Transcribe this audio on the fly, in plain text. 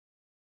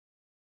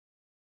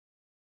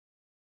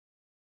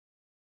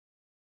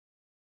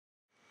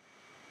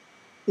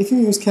If you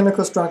use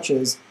chemical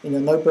structures in your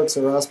notebooks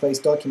or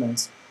RSpace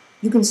documents,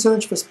 you can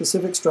search for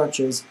specific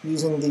structures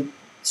using the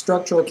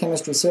structural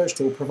chemistry search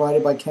tool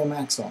provided by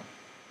ChemAxon.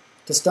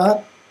 To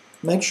start,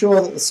 make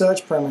sure that the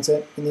search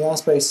parameter in the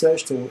RSpace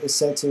search tool is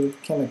set to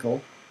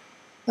chemical,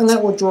 and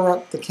that will draw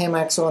up the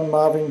ChemAxon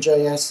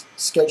Marvin.js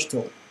sketch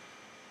tool.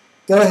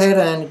 Go ahead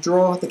and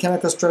draw the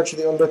chemical structure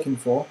that you're looking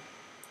for.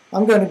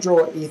 I'm going to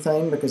draw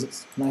ethane because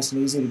it's nice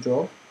and easy to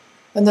draw,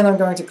 and then I'm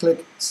going to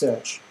click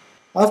search.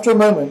 After a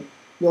moment,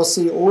 you'll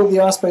see all of the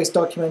RSpace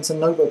documents and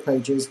notebook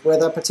pages where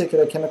that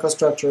particular chemical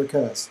structure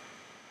occurs.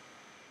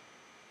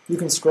 You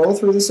can scroll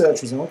through the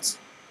search results,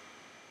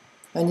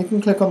 and you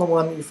can click on the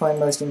one that you find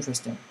most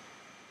interesting.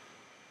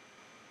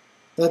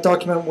 That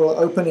document will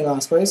open in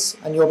RSpace,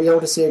 and you'll be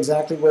able to see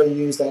exactly where you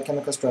use that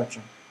chemical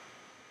structure.